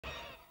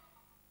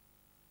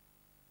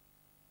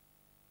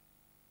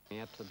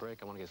After the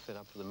break, I want to get set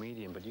up for the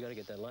medium, but you got to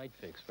get that light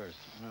fixed first.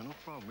 No, no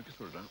problem. We can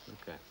sort it out.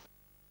 Okay.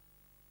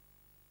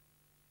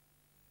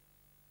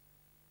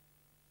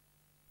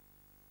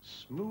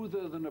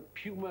 Smoother than a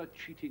puma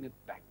cheating at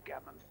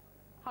backgammon.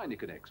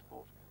 Heineken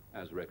Export,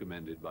 as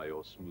recommended by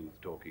your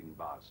smooth-talking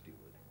bar steward.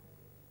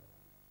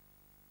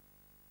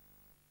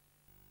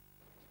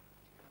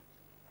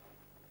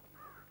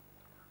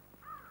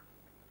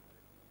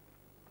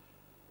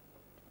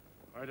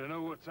 I don't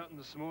know what's happened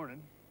this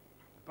morning.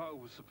 The battle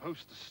was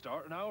supposed to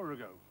start an hour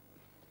ago.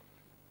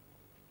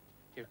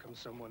 Here comes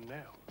someone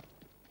now.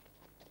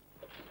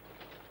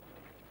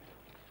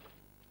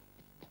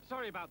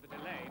 Sorry about the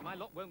delay. My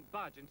lot won't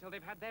budge until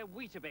they've had their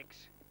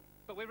Weetabix.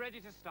 But we're ready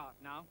to start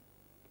now.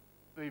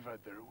 They've had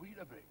their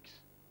Weetabix.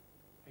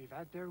 They've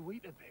had their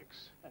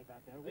Weetabix. They've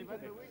had their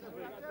Weetabix.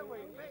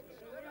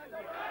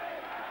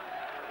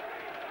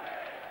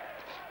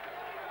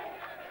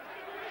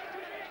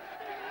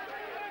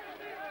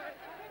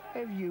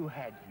 Have you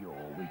had your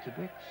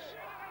Weetabix?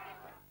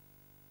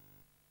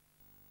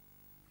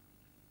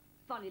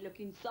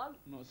 Funny-looking soap.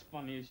 Not as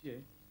funny as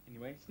you.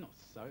 Anyway, it's not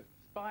soap.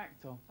 It's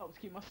Biactyl. Helps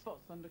keep my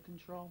spots under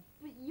control.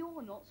 But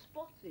you're not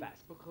spotty.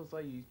 That's because I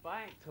use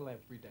Biactyl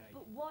every day.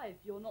 But why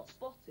if you're not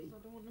spotty?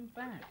 Because I don't want them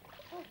back.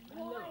 But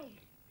why? Look,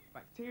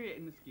 bacteria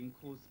in the skin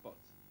cause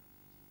spots.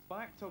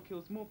 Biactyl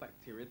kills more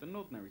bacteria than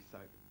ordinary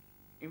soap.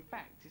 In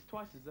fact, it's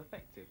twice as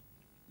effective.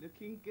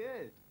 Looking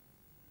good.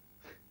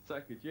 So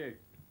could you.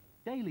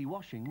 Daily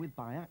washing with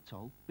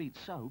Biactyl beats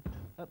soap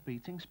at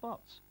beating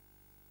spots.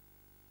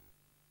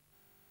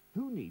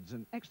 Who needs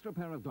an extra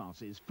pair of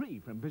glasses free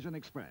from Vision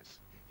Express?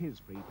 His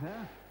free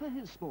pair for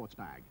his sports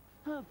bag.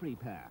 Her free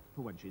pair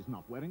for when she's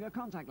not wearing her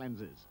contact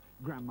lenses.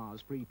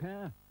 Grandma's free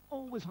pair,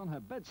 always on her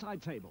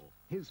bedside table.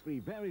 His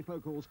free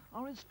varifocals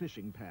are his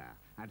fishing pair.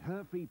 And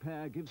her free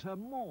pair gives her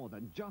more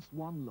than just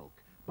one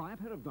look. Buy a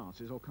pair of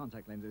glasses or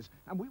contact lenses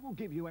and we will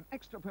give you an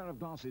extra pair of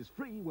glasses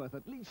free worth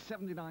at least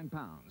 £79.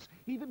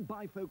 Even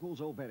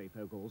bifocals or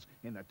varifocals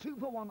in the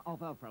 2-for-1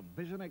 offer from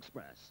Vision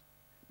Express.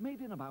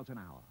 Made in about an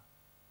hour.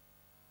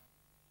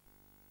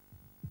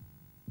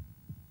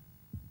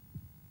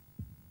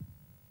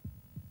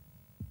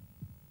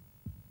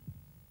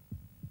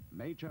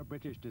 Major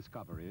British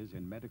discoveries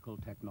in medical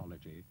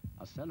technology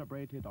are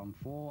celebrated on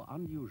 4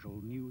 unusual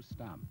new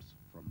stamps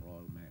from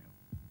Royal Mail.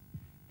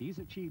 These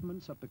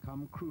achievements have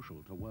become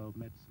crucial to world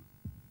medicine.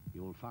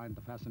 You'll find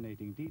the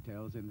fascinating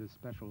details in this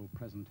special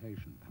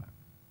presentation pack.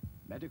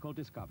 Medical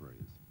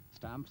discoveries,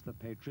 stamps that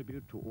pay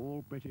tribute to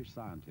all British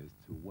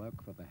scientists who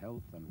work for the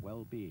health and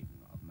well-being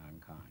of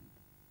mankind.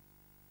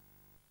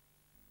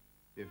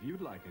 If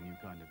you'd like a new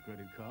kind of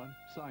credit card,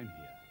 sign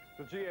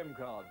here. The GM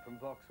card from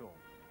Vauxhall.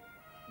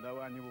 No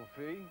annual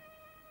fee,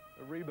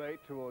 a rebate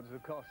towards the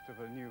cost of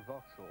a new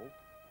Vauxhall,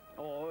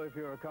 or if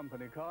you're a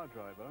company car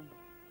driver,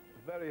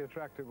 a very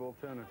attractive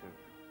alternative.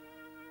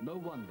 No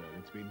wonder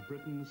it's been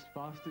Britain's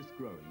fastest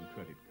growing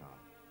credit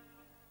card.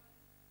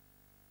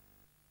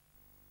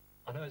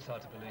 I know it's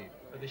hard to believe,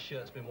 but this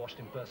shirt's been washed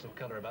in personal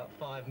colour about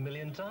 5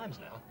 million times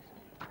now.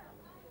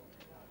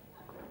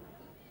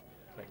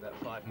 Make that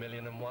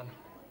 5,000,001.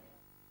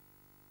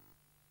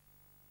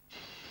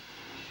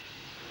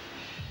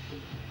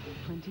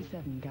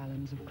 27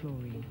 gallons of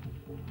chlorine,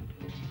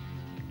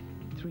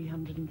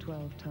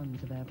 312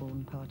 tons of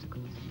airborne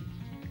particles,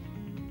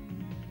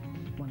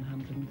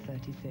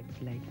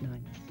 136 late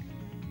nights.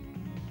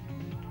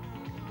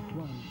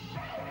 1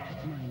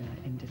 minor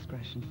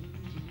indiscretion.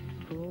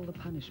 For all the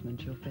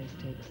punishment your face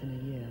takes in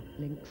a year,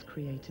 Link's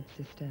created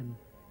System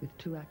with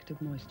 2 active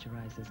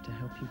moisturizers to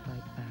help you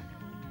fight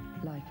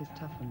back. Life is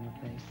tough on your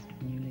face.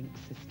 New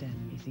Link's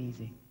System is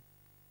easy.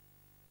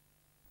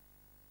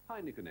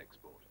 Heineken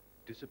Export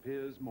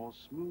disappears more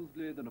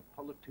smoothly than a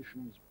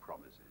politician's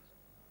promises.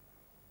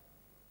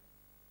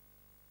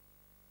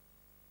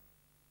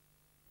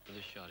 For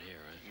this shot here,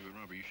 right? Yeah, but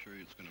Rob, are you sure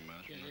it's going to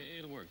match? Yeah,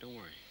 it'll work. Don't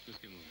worry.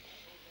 Just get moving.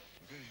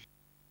 Okay.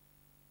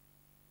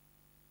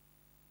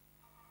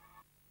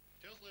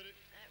 Tail slit it.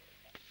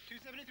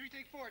 273,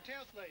 take 4,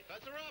 tail slate.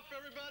 That's a wrap,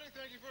 everybody.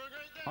 Thank you for a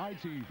great day.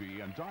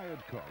 ITV and Diet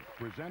Coke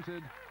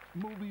presented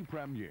Movie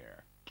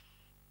Premiere.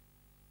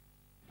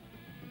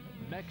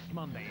 Next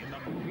Monday in the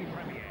movie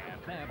premiere,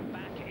 they're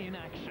back in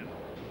action.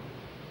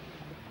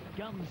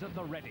 Guns at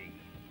the ready.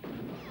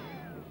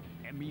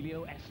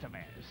 Emilio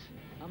Estevez.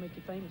 I'll make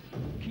you famous.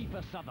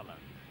 Kiefer Sutherland.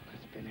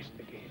 Let's finish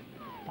the game.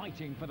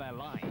 Fighting for their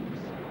lives.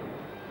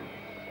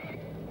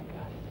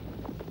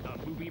 The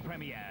movie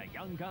premiere,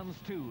 Young Guns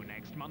 2,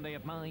 next Monday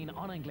at 9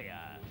 on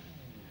Anglia.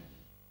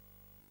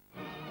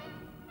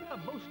 A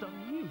most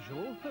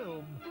unusual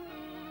film.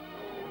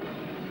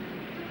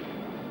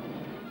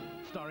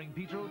 Starring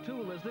Peter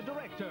O'Toole as the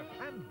director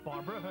and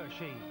Barbara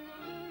Hershey.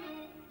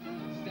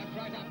 Step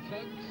right up,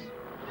 folks.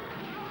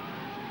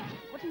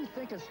 What do you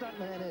think a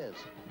stuntman is?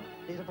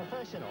 He's a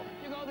professional.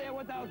 You go there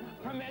without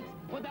permits,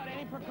 without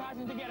any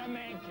precautions to get a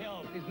man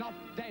killed. He's not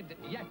dead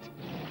yet.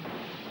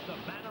 The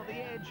Man on the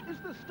Edge is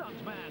the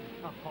Stuntman,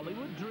 a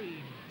Hollywood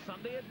dream.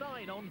 Sunday at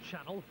 9 on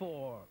Channel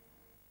 4.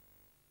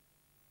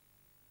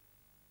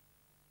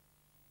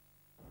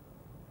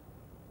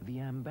 The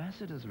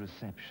ambassadors'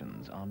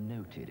 receptions are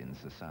noted in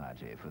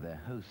society for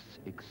their host's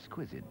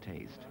exquisite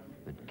taste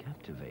that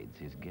captivates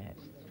his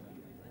guests.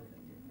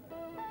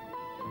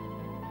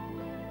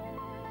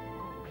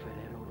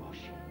 Ferrero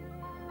Rocher.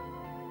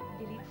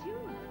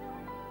 Delicious.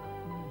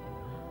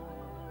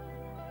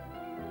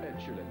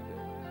 Excelente.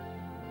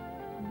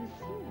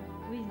 Monsieur,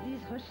 with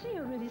this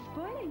Rocher already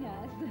spoiling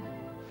us.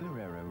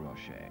 Ferrero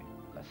Rocher,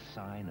 a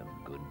sign of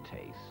good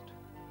taste.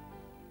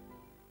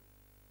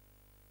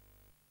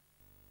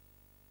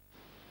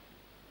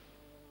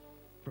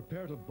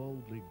 Prepare to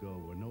boldly go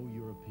where no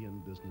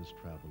European business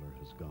traveler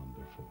has gone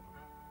before.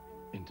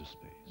 Into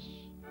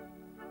space.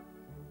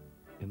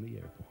 In the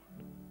airport.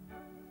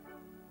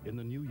 In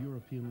the new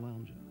European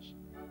lounges.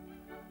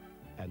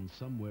 And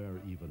somewhere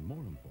even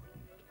more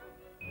important.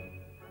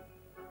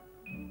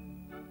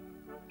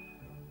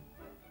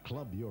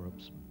 Club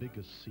Europe's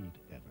biggest seat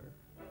ever.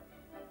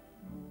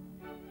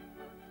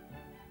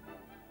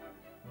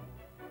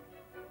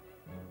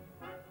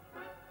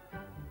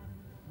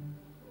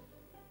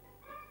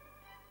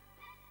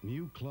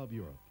 New Club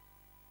Europe.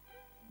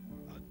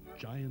 A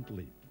giant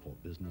leap for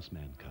business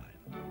mankind.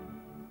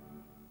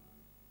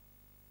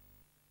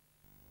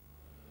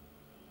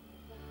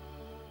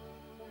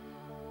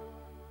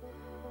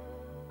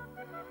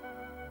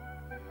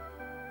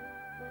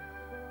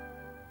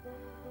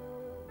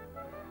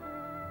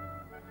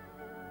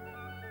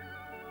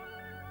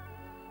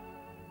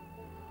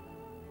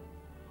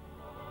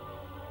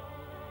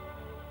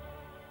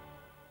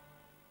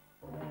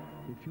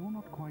 If you're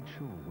not quite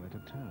sure where to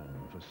turn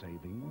for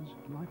savings,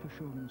 life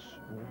assurance,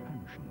 or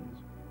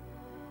pensions,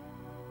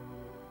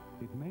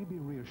 it may be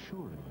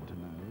reassuring to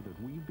know that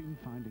we've been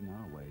finding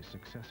our way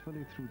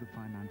successfully through the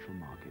financial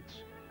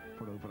markets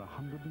for over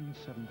 175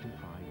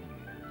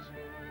 years.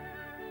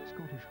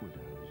 Scottish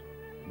Widows,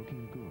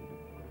 looking good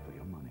for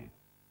your money.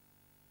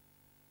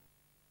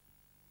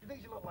 She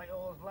thinks you look like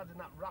all those lads in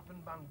that rapping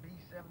band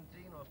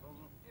B-17 or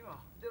something. You know,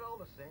 they're all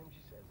the same,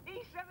 she says.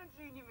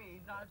 E17, you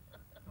mean, Dad?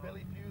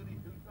 Billy Fury,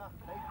 who's that,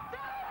 mate?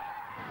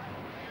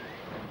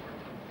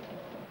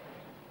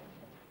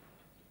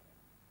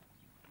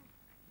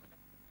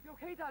 You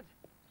okay, Dad?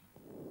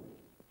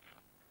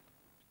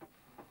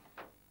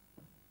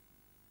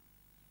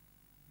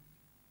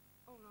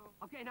 Oh, no.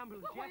 I'll get an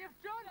ambulance, Look what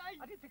you've done, eh?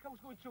 I didn't think I was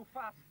going too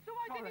fast. So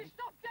why Sorry. didn't you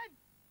stop then?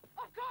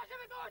 Of course you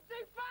were going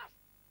too fast!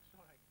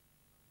 Sorry.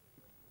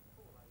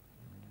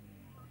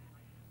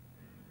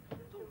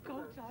 Don't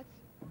go, Dad.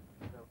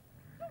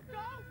 Don't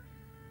go!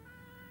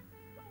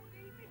 Don't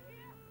leave me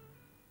here!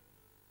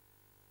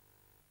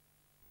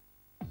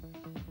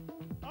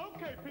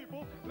 Okay,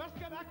 people, let's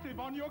get active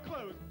on your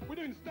clothes. We're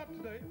doing step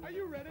today. Are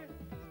you ready?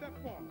 Step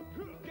 1,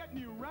 get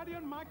new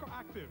Radiant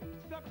Microactive.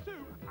 Step 2,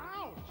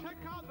 ow, check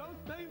out those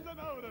stains and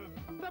odors.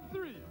 Step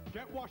 3,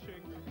 get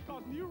washing,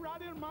 because new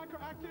Radiant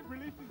Microactive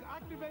releases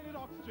activated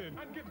oxygen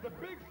and gives the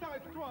big size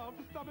 12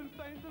 to stubborn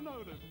stains and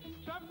odors.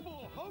 Step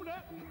 4, hold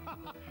it.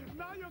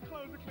 Now your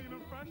clothes are clean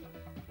and fresh.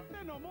 There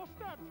are no more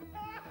steps.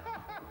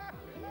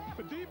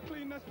 For deep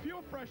cleanness,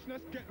 pure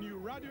freshness, get new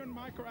Radiant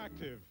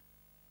Microactive.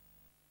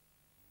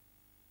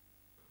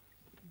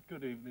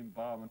 Good evening,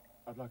 barman.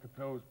 I'd like a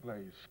pills,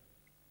 please.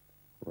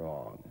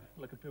 Wrong.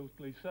 Like a pills,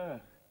 please, sir.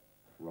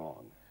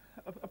 Wrong.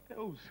 A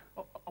pills.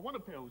 I want a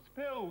pills.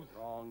 Pills.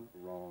 Wrong,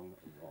 wrong,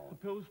 wrong. A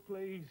pills,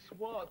 please.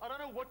 What? I don't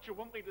know what you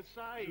want me to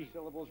say. 2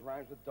 syllables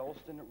rhymes with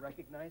Dalston.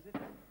 Recognize it?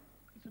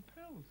 It's a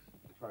pills.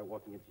 Try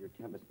walking into your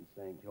chemist and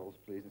saying pills,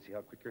 please, and see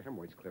how quick your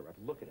hemorrhoids clear up.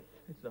 Look at it.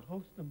 It's the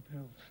Holston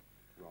pills.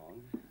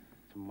 Wrong.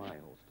 It's my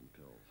Holston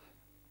pills.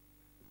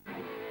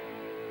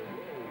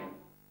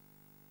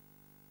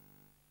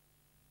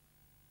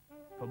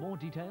 For more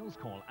details,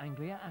 call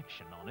Anglia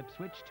Action on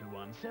Ipswich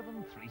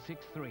 217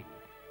 363.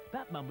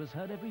 That number's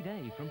heard every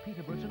day from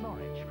Peterborough to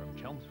Norwich, from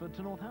Chelmsford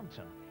to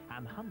Northampton,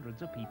 and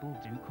hundreds of people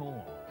do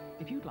call.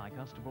 If you'd like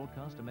us to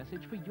broadcast a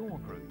message for your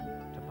group,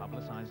 to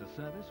publicise a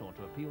service or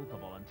to appeal for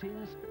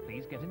volunteers,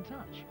 please get in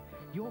touch.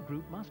 Your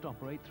group must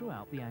operate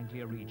throughout the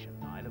Anglia region,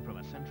 either from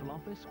a central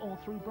office or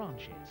through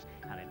branches,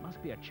 and it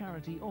must be a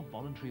charity or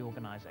voluntary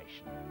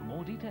organisation. For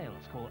more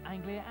details, call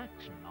Anglia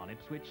Action on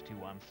Ipswich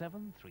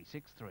 217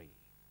 363.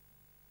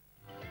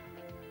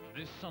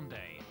 This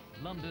Sunday,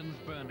 London's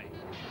burning.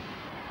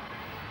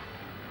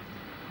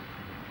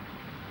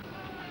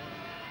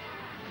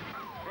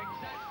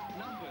 Exact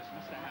numbers,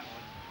 Mr.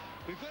 Howard.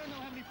 We've got to know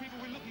how many people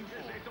we're looking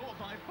for. It's all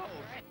by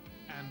poll.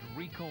 And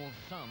Recall's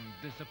son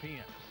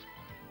disappears.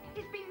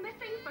 He's been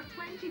missing for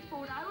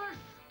 24 hours.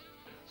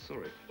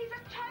 Sorry. He's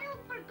a child,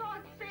 for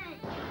God's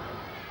sake.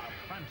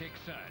 A frantic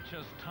search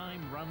as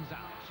time runs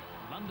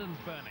out. London's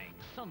burning,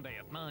 Sunday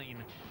at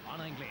 9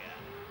 on Anglia.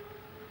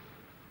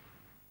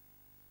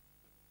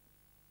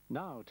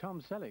 Now,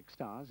 Tom Selleck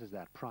stars as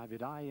that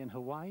private eye in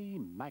Hawaii,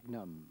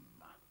 Magnum.